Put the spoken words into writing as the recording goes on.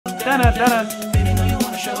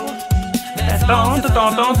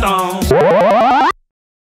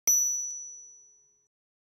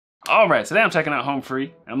Alright, today I'm checking out Home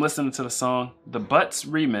Free. I'm listening to the song The Butts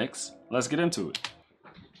Remix. Let's get into it.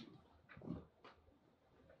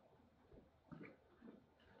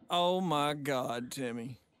 Oh my God,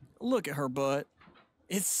 Timmy. Look at her butt.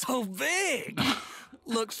 It's so big.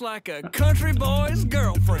 Looks like a country boy's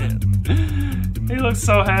girlfriend. He looks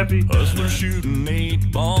so happy. Hustler shooting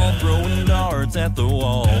 8-ball, throwing darts at the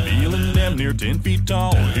wall, feeling damn near 10 feet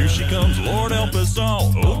tall. Here she comes, Lord help us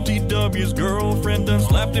all. OTW's girlfriend done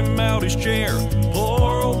slapped him out his chair.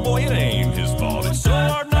 Poor old boy, it ain't his fault. It's so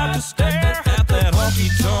hard not to stare at that honky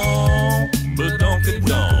tonk, but don't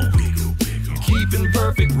condone. Keeping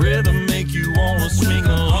perfect rhythm make you wanna swing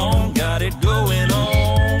along. Got it going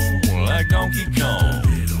on like Donkey Kong.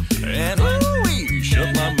 And ooh-wee,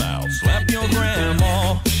 shut my mouth, slap your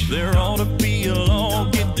grandma. There ought to be a law,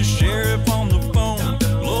 get the sheriff on the phone.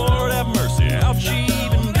 Lord have mercy, how'd she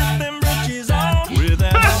even get them britches on with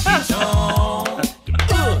that honky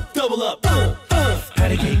tonk? Double up,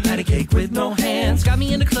 patty cake with no hands. Got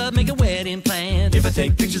me in the club making wedding plans. If I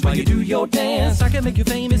take pictures while you do your dance, I can make you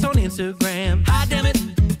famous on Instagram. Hi, damn it,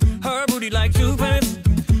 her booty like 2 pence.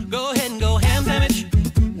 Go ahead and go ham sandwich.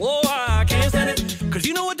 Whoa, I can't stand it, cause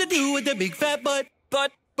you know what to do with the big fat butt,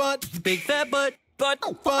 big fat butt,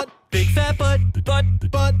 big fat butt.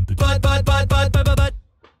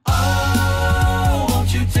 Oh,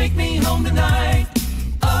 won't you take me home tonight?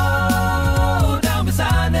 Oh, down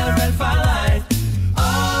beside that red firelight.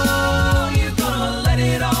 Oh, you're gonna let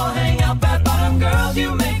it all hang out. Fat bottom girls,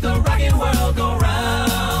 you make the rockin' world go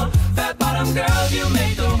round. Fat bottom girls, you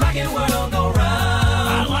make the rockin' world go round.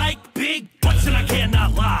 I like big butts and I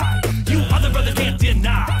cannot lie. You other brothers can't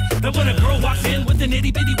deny that when a girl walks in with an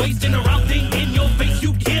itty bitty waist and a round thing in your face,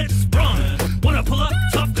 you get sprung. Wanna pull up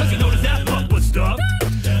tough cause you notice that butt was stuffed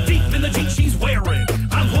deep in the jeans she's wearing.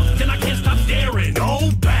 I'm hooked and I can't stop staring.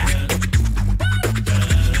 Oh, back.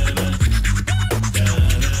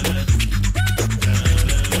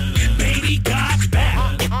 Baby got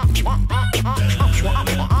back.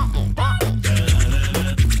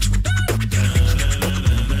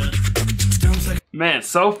 Man,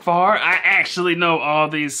 so far, I actually know all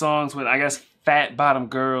these songs with, I guess, fat bottom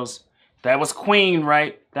girls. That was Queen,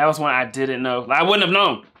 right? That was one I didn't know. I wouldn't have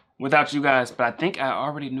known without you guys, but I think I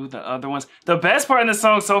already knew the other ones. The best part in the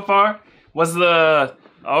song so far was the,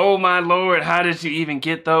 oh my Lord, how did you even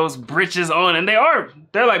get those britches on? And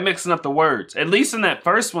they're like mixing up the words. At least in that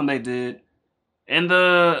first one they did. And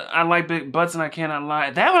the, I like big butts and I cannot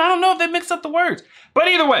lie. That one, I don't know if they mixed up the words. But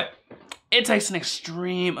either way, it takes an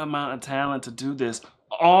extreme amount of talent to do this,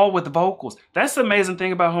 all with vocals. That's the amazing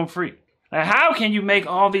thing about Home Free. Like, how can you make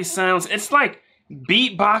all these sounds? It's like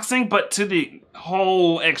beatboxing, but to the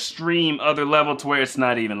whole extreme other level to where it's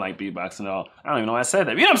not even like beatboxing at all. I don't even know why I said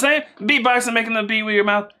that. You know what I'm saying? Beatboxing, making the beat with your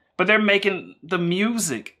mouth, but they're making the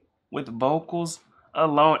music with vocals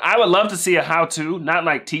alone. I would love to see a how-to, not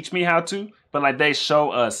like teach me how to, but like they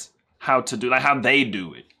show us how to do, like how they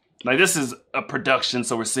do it. Like this is a production,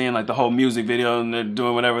 so we're seeing like the whole music video and they're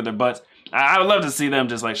doing whatever with their butts. I would love to see them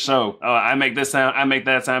just like show, oh, I make this sound, I make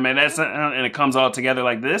that sound, I make that sound, and it comes all together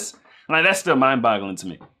like this. Like that's still mind-boggling to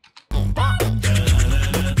me.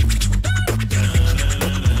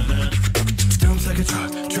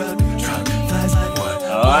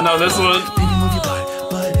 Oh, I know this one.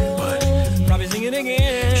 Probably sing it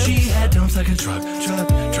again. She had dumps like a truck,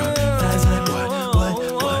 flies like what?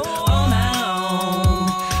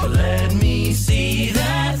 Let me see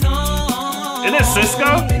that thong. Isn't it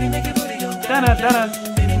Cisco?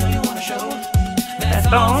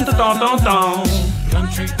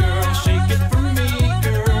 Country girl, shake it for me,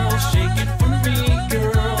 girl, shake it for me,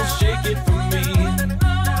 girl, shake it for me.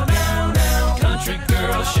 Now, country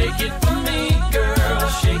girl, shake it for me, girl,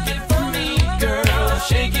 shake it for me, girl,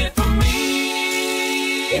 shake it for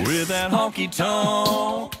me. With that honky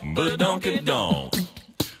tonk, but donkey donk.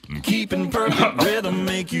 Keeping perfect rhythm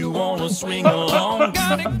make you wanna swing along.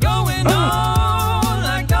 Got it going on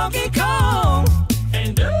like Donkey Kong.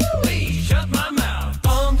 And ooh-wee, shut my mouth.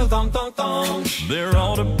 Thong, thong, thong, thong. There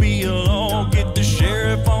ought to be a law, get the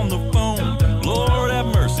sheriff on the phone. Lord have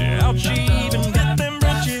mercy, how'd she even get them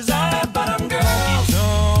britches on? Fat bottom girl,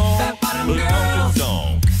 fat bottom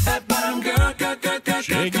girl, fat bottom girl,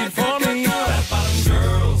 shake it for me. Fat bottom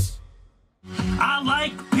girls. I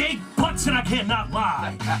like big butts and I cannot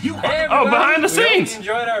lie. You Hey, Oh, behind the we hope scenes. you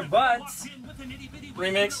enjoyed our butts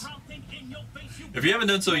remix. If you haven't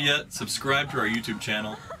done so yet, subscribe to our YouTube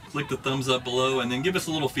channel. click the thumbs up below, and then give us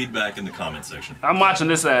a little feedback in the comment section. I'm watching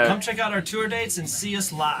this ad. Come check out our tour dates and see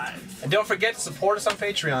us live. And don't forget to support us on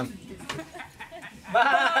Patreon.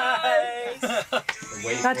 Bye!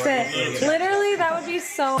 That's it. Literally, that would be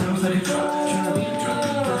so...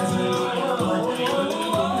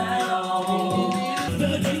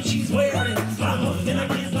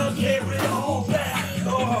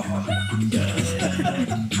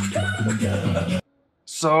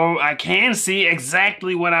 So I can see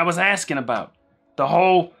exactly what I was asking about. The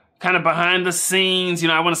whole kind of behind the scenes, you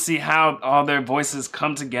know, I want to see how all their voices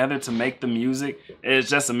come together to make the music. It's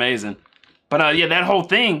just amazing. But yeah, that whole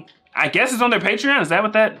thing, I guess it's on their Patreon. Is that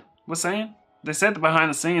what that was saying? They said the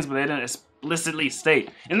behind the scenes, but they didn't explicitly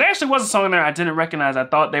state. And there actually was a song there I didn't recognize. I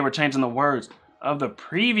thought they were changing the words of the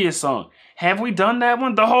previous song. Have we done that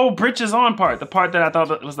one? The whole britches on part. The part that I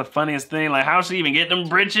thought was the funniest thing. Like, how she even get them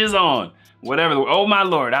britches on? Whatever. Oh my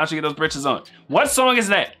Lord, how she get those britches on? What song is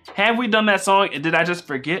that? Have we done that song? Did I just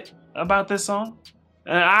forget about this song?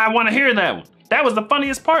 I want to hear that one. That was the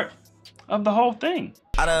funniest part of the whole thing.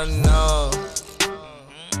 I don't know.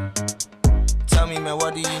 Tell me, man,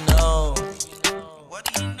 what do you know?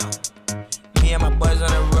 What do you know? Me and my boys on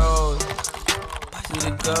the road. We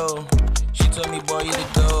to go. She told me, boy, you to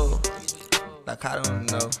go. Like, I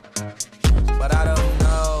don't know. But I don't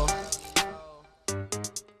know.